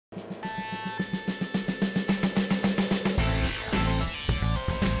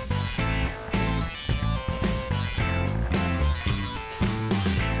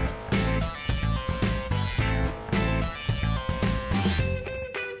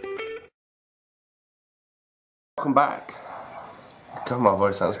Welcome back. God, my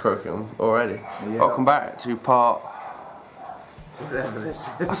voice sounds croaky already. Yeah. Welcome back to part... whatever this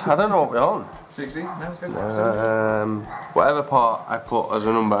is. I don't know what we're on. 16? No, whatever part I put as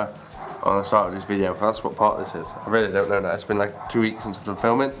a number on the start of this video, that's what part this is. I really don't know that. It's been like 2 weeks since I've done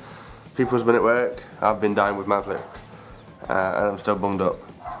filming. People's been at work. I've been dying with man flu. And I'm still bummed up.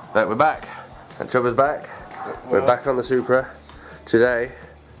 But we're back. And Chuba's back. We're back on the Supra. Today,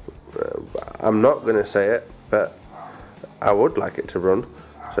 I'm not going to say it, but I would like it to run.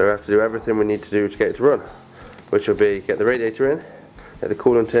 So we have to do everything we need to do to get it to run. Which will be get the radiator in, get the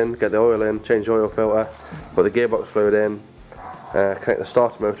coolant in, get the oil in, change the oil filter, put the gearbox fluid in, connect the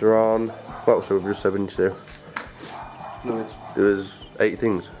starter motor on. What else have we just said we need to do? Fluids. There was 8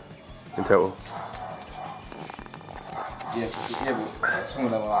 things in total. Yeah, but some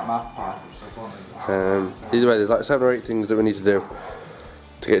of them are like math parts and stuff, aren't they? Either way, there's like 7 or 8 things that we need to do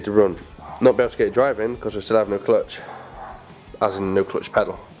to get it to run. Not be able to get it driving because we still have no clutch, as in no clutch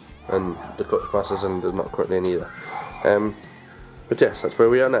pedal, and the clutch master cylinder is not currently in either. But yes, that's where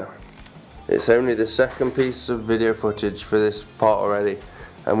we are now. It's only the second piece of video footage for this part already,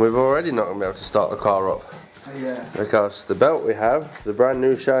 and we've already not going to be able to start the car up. Yeah. Because the belt we have, the brand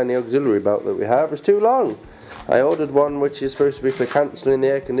new shiny auxiliary belt that we have, is too long. I ordered one which is supposed to be for cancelling the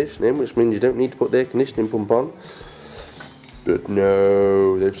air conditioning, which means you don't need to put the air conditioning pump on. But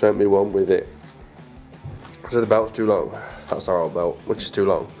no, they've sent me one with it. So the belt's too long. That's our old belt, which is too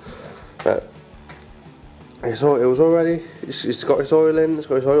long. But it's got its oil in, it's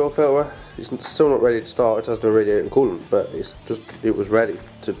got its oil filter. It's still not ready to start. It has no radiator and coolant, but it was ready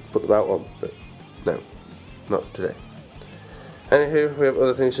to put the belt on. But no, not today. Anywho, we have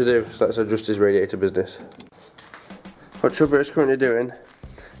other things to do, so let's adjust this radiator business. What Supra is currently doing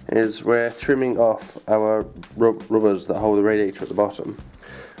is we're trimming off our rubbers that hold the radiator at the bottom.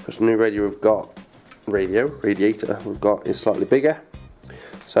 Because the new radiator we've got is slightly bigger.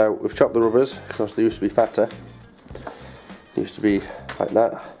 So we've chopped the rubbers because they used to be fatter. They used to be like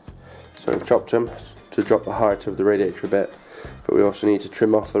that. So we've chopped them to drop the height of the radiator a bit. But we also need to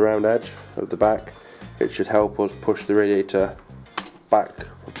trim off the round edge of the back. It should help us push the radiator back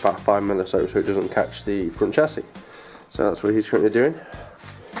about 5 mm or so it doesn't catch the front chassis. So that's what he's currently doing.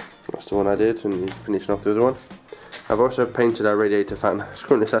 That's the one I did, and he's finishing off the other one. I've also painted our radiator fan. It's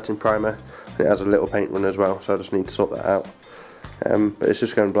currently set in primer, and it has a little paint run as well, so I just need to sort that out. But it's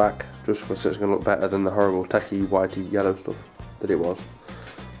just going black, just because it's going to look better than the horrible techie, whitey, yellow stuff that it was.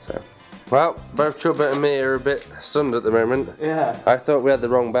 So, well, both Chuba and me are a bit stunned at the moment. Yeah. I thought we had the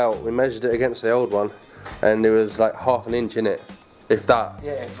wrong belt. We measured it against the old one, and there was like ½ an inch in it, if that.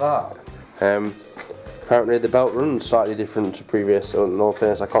 Yeah, if that. Apparently the belt runs slightly different to previous, so in all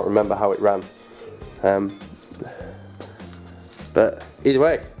fairness I can't remember how it ran. But either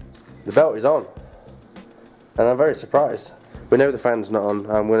way, the belt is on, and I'm very surprised. We know the fan's not on.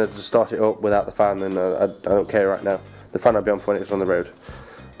 I'm going to just start it up without the fan, and I don't care right now. The fan will be on for when it's on the road,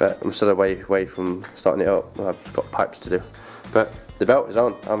 but I'm still away from starting it up. I've just got pipes to do. But the belt is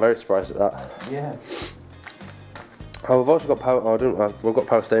on. I'm very surprised at that. Yeah. Oh, we've also got power. Oh, we've got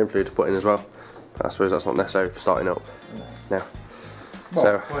power steering fluid to put in as well. I suppose that's not necessary for starting up now.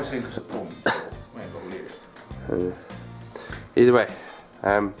 Well, so either way,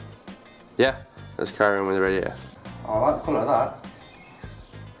 yeah, let's carry on with the radiator. I like the colour of that.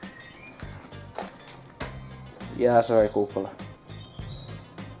 Yeah, that's a very cool colour.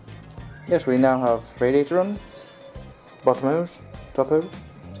 Yes, we now have radiator on, bottom hose, top hose,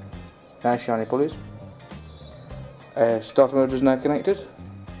 nice shiny pulleys. Starter motor is now connected.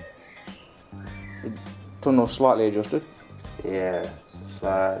 The tunnel slightly adjusted. Yeah,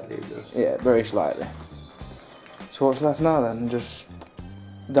 slightly adjusted. Yeah, very slightly. So what's left now then? Just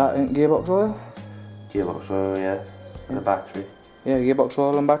that gearbox oil? Gearbox oil, yeah. And a battery. Yeah, gearbox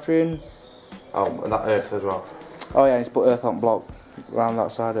oil and battery in. Oh, and that earth as well. Oh yeah, I need to put earth on block around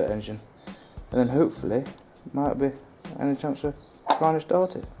that side of the engine. And then hopefully, might be any chance of trying to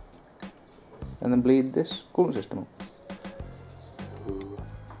start it. And then bleed this coolant system up.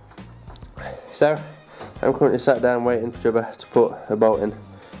 So, I'm currently sat down waiting for Chuba to put a bolt in,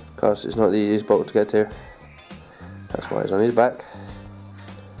 because it's not the easiest bolt to get to. That's why he's on his back,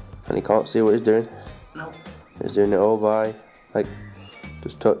 and he can't see what he's doing. No. He's doing it all by, like,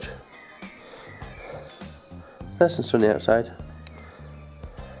 just touch. Nice and sunny outside.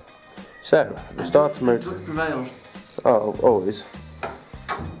 So, the starter motor. Oh, always.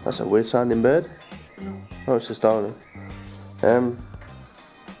 That's a weird sounding bird. Oh, it's a starling.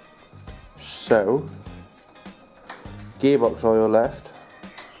 So, gearbox oil left,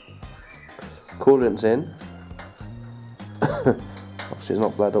 coolant's in, obviously it's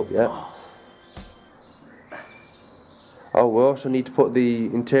not bled up yet, Oh, we also need to put the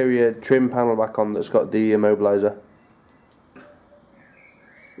interior trim panel back on that's got the immobiliser.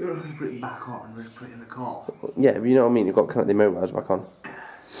 You don't have to put it back on, just put it in the car. Yeah, but you know what I mean, you've got to connect the immobiliser back on.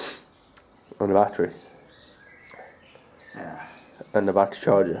 And the battery. Yeah. And the battery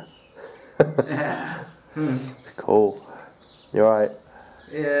charger. Yeah. Cool. You alright?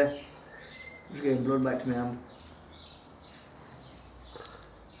 Yeah. Just getting blood back to my hand.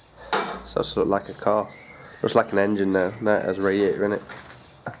 This does look like a car. Looks like an engine now. Now it has a radiator in it.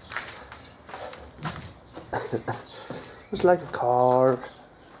 Looks like a car.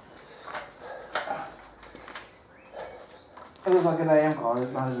 It looks like an AM car,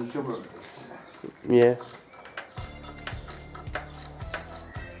 it's not as a Supra. Yeah.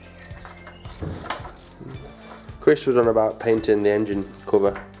 Chris was on about painting the engine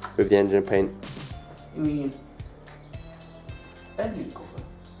cover with the engine paint. You mean engine cover?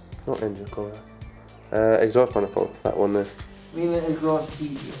 Not engine cover. Exhaust manifold, that one there. You mean the exhaust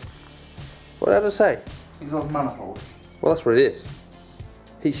heat shield? What did I say? Exhaust manifold. Well, that's what it is.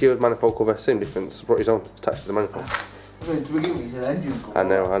 Heat shield manifold cover, same difference. What he's on, attached to the manifold. So to begin with, you said engine cover. I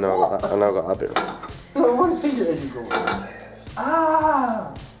know, I got that. I know I got that bit wrong. No, what do you think of engine cover?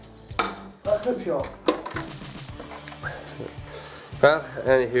 Ah! That clip shot. Well,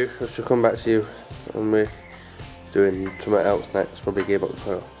 anywho, I shall come back to you and we're doing something else next, probably gearbox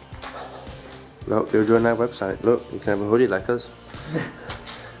oil. Look, you'll join our website. Look, you can have a hoodie like us.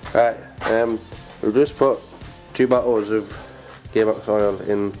 Right, we've just put 2 bottles of gearbox oil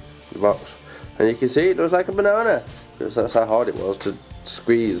in the box, and you can see it looks like a banana because that's how hard it was to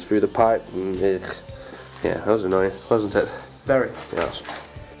squeeze through the pipe. And yeah, that was annoying, wasn't it? Very. Yes.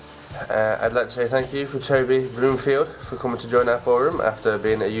 I'd like to say thank you for Toby Broomfield for coming to join our forum after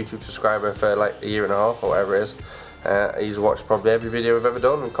being a YouTube subscriber for like a year and a half or whatever it is. He's watched probably every video we've ever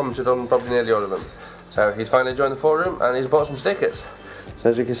done and commented on probably nearly all of them. So he's finally joined the forum and he's bought some stickers. So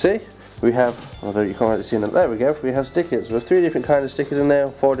as you can see, we have, although you can't really see them, there we go, we have stickers. There's 3 different kinds of stickers in there,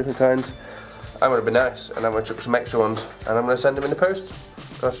 4 different kinds. I'm going to be nice and I'm going to chuck some extra ones and I'm going to send them in the post.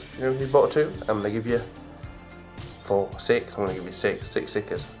 Because you know, he bought 2, I'm going to give you 4, 6, I'm going to give you 6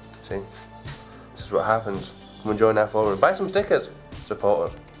 stickers. See? This is what happens. Come and join our forum. Buy some stickers. Support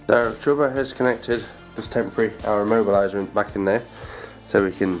us. So Supra has connected this temporary our immobiliser back in there so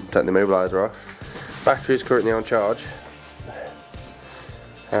we can take the immobiliser off. Battery is currently on charge.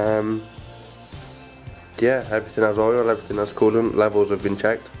 Yeah, everything has oil, everything has coolant, levels have been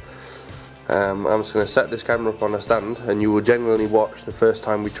checked. I'm just going to set this camera up on a stand and you will genuinely watch the first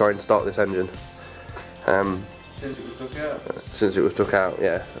time we try and start this engine. Since it was took out? Since it was took out,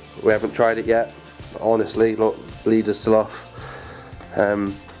 yeah. We haven't tried it yet, honestly, look, lead is still off.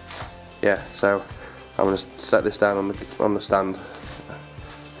 Yeah, so I'm going to set this down on the stand.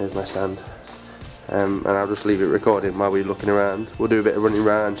 Here's my stand. And I'll just leave it recording while we're looking around. We'll do a bit of running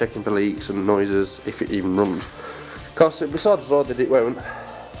around, checking for leaks and noises, if it even runs. Because besides us all that it won't.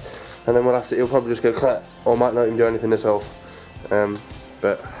 And then we'll have to, it'll probably just go clap, or might not even do anything at all.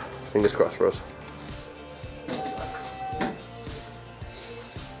 But fingers crossed for us.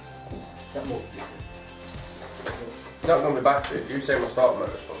 You're not going to be battery. If you say my start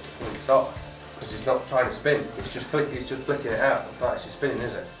motor is going to start, because it's not trying to spin. It's just flicking it out. It's not actually spinning,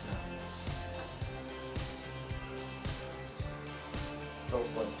 is it?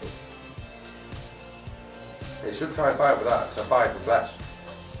 It should try and fight with that, because I fired with less.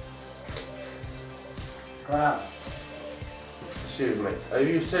 Crap. Excuse me. Are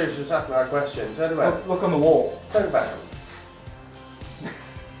you serious? Just ask me that question. Turn around. Look on the wall. Turn around.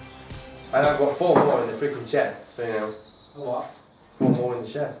 And I've got 4 more in the freaking shed, so you know. What? 4 more in the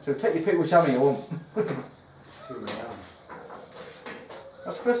shed. So take your pick which hammer you want.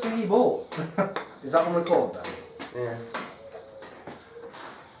 That's the first thing he bought. Is that on record then? Yeah.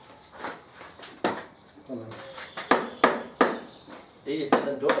 Easier said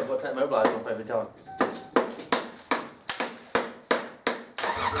than done. I've got to take mobiliser off every time.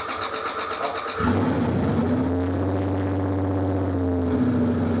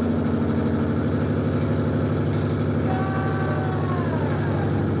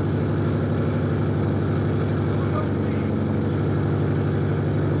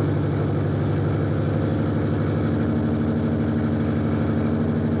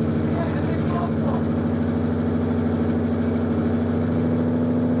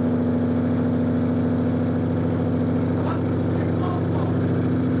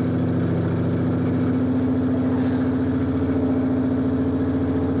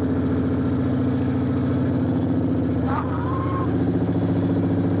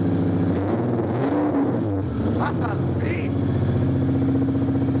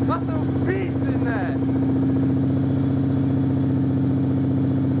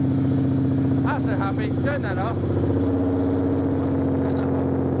 Turn that off. Turn that off.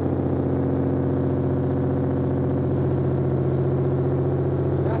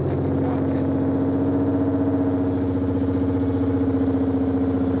 That's it, it's shocking.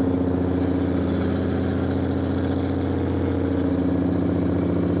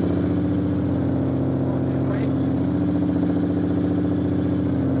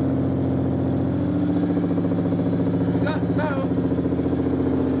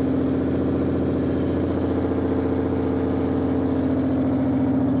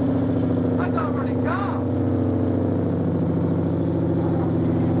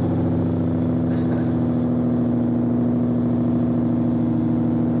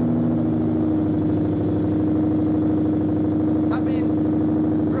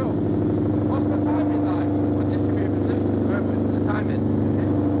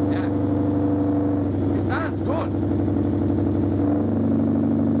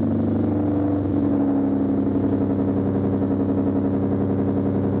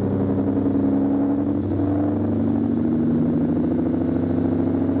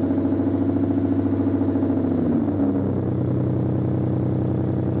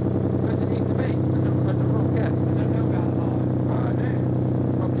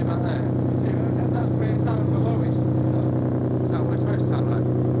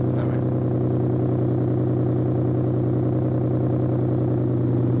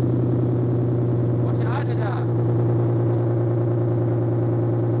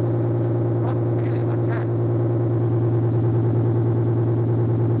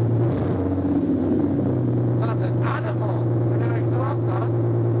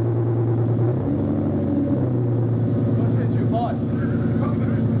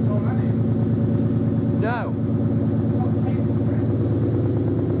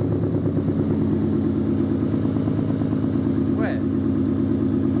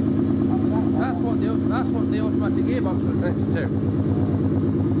 That's what the automatic gearbox was connected to.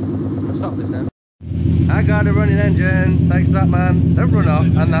 I'll stop this now. I got a running engine, thanks to that man. Don't run off,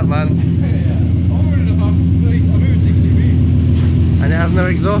 and that man. And it has no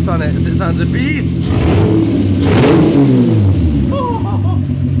exhaust on it, so it sounds a beast.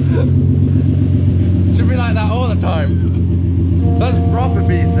 Should be like that all the time. Sounds proper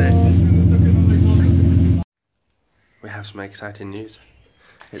beasty. We have some exciting news.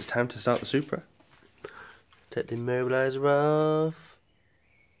 It's time to start the Supra. Take the immobiliser off.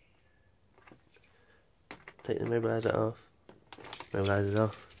 Take the immobiliser off. Immobiliser's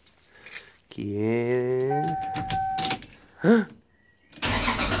off. Key in.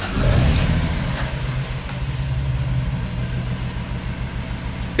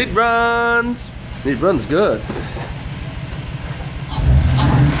 It runs! It runs good.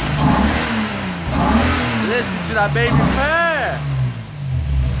 Listen to that baby purr!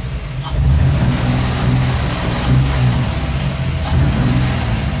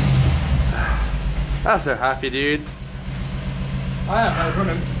 That's so happy, dude. I am, I was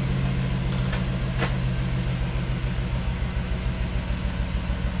running.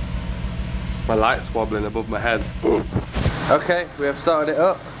 My light's wobbling above my head. Okay, we have started it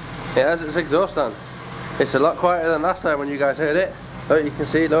up. It has its exhaust on. It's a lot quieter than last time when you guys heard it. Look, you can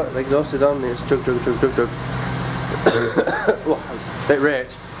see, look, the exhaust is on. It's chug chug chug chug chug. Oh, it's a bit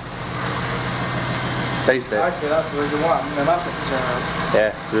rich. Taste it. I see, that's the reason why. The maps have to turn around.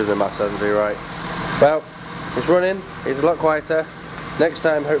 Yeah, the reason the maps doesn't do right. Well, it's running. It's a lot quieter. Next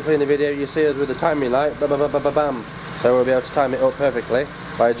time, hopefully in the video, you see us with the timing light. Ba ba ba ba ba bam. So we'll be able to time it up perfectly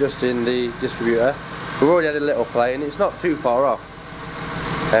by adjusting the distributor. We've already had a little play, and it's not too far off.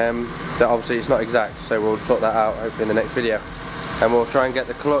 But obviously it's not exact, so we'll sort that out hopefully in the next video. And we'll try and get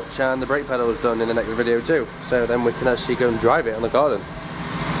the clutch and the brake pedals done in the next video too, so then we can actually go and drive it on the garden.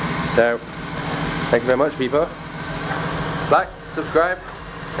 So, thank you very much, people. Like, subscribe,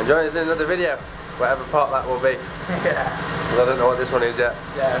 and join us in another video, whatever part that will be. Yeah. Because I don't know what this one is yet.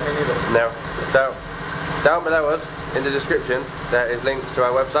 Yeah, me neither. No. So, down below us, in the description, there is links to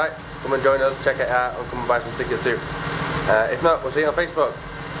our website. Come and join us, check it out, and come and buy some stickers too. If not, we'll see you on Facebook.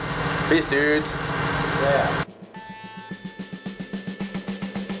 Peace, dudes. Yeah.